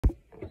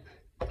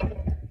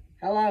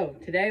Hello,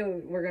 today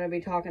we're going to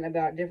be talking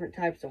about different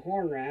types of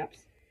horn wraps.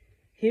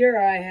 Here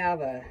I have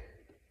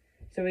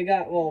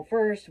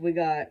first we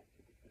got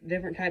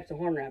different types of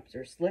horn wraps.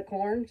 There's slick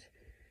horn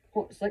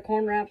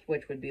wraps,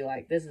 which would be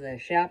like, this is a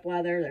Shap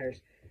leather,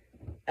 there's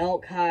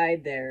elk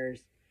hide, there's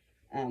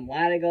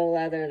Latigo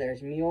leather,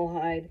 there's mule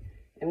hide.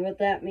 And what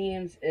that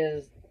means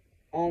is,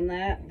 on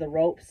that, the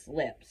rope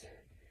slips.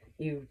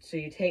 So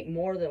you take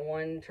more than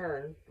one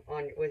turn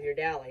with your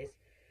dallies.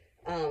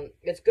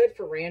 It's good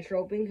for ranch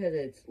roping because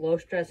it's low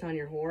stress on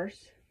your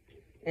horse,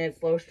 and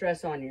it's low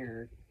stress on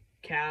your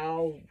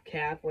cow,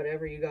 calf,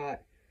 whatever you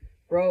got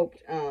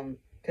roped,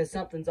 because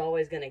something's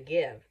always going to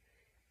give.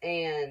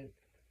 And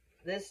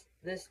this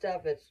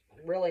stuff, it's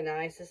really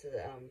nice. This is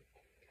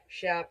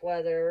Shap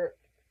leather,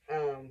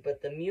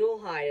 but the mule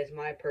hide is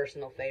my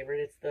personal favorite.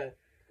 It's the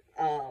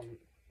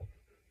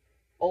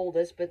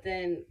oldest, but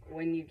then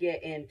when you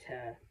get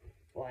into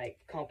like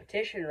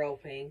competition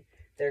roping,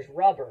 there's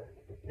rubber.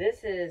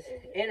 This is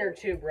inner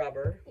tube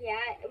rubber. Yeah,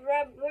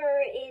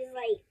 rubber is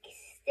like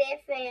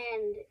stiff,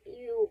 and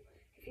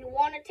if you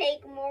want to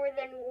take more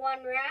than one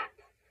wrap,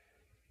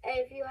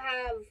 if you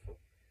have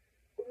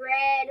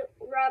red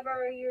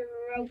rubber, your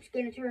rope's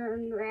gonna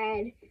turn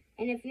red,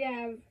 and if you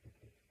have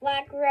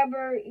black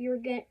rubber,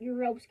 your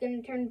rope's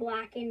gonna turn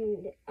black.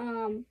 And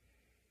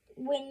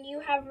when you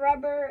have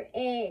rubber,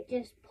 it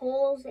just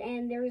pulls,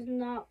 and there's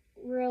not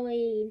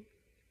really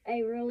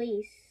a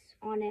release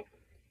on it.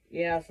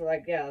 Yeah, so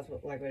like we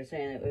were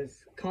saying,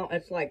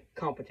 it's like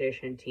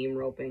competition team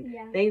roping.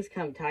 Yeah. Things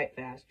come tight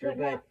faster, but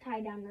not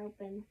tie down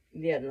roping.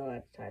 Yeah, no,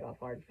 that's tied off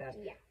hard and fast.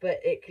 Yeah.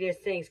 But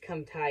things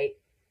come tight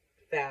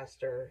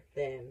faster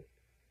than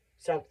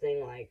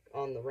something like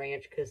on the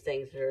ranch, because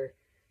things are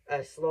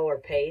a slower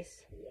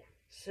pace. Yeah.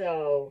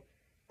 So,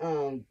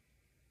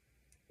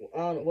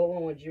 what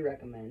one would you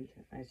recommend?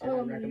 I said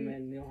I'd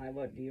recommend mule hide.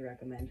 What do you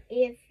recommend?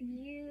 If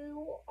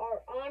you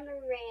are on a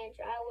ranch,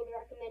 I would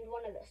recommend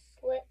one of the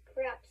slick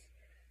wraps,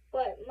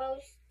 but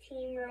most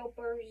team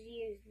ropers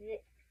use the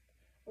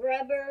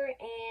rubber,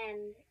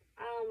 and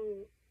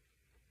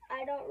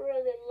I don't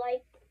really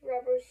like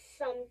rubber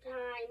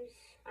sometimes.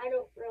 I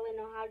don't really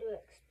know how to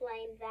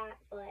explain that,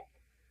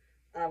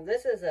 but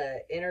this is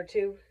a inner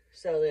tube,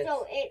 so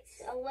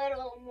it's a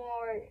little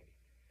more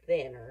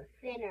thinner.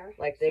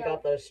 Like they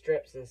got those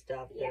strips and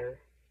stuff that are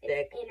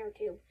thick. It's inner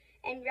tube.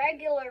 And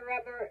regular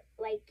rubber,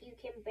 like, you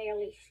can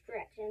barely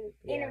stretch. And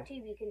inner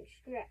tube, you can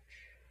stretch.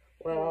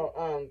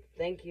 Well,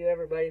 thank you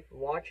everybody for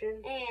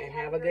watching, and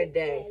have a good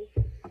day.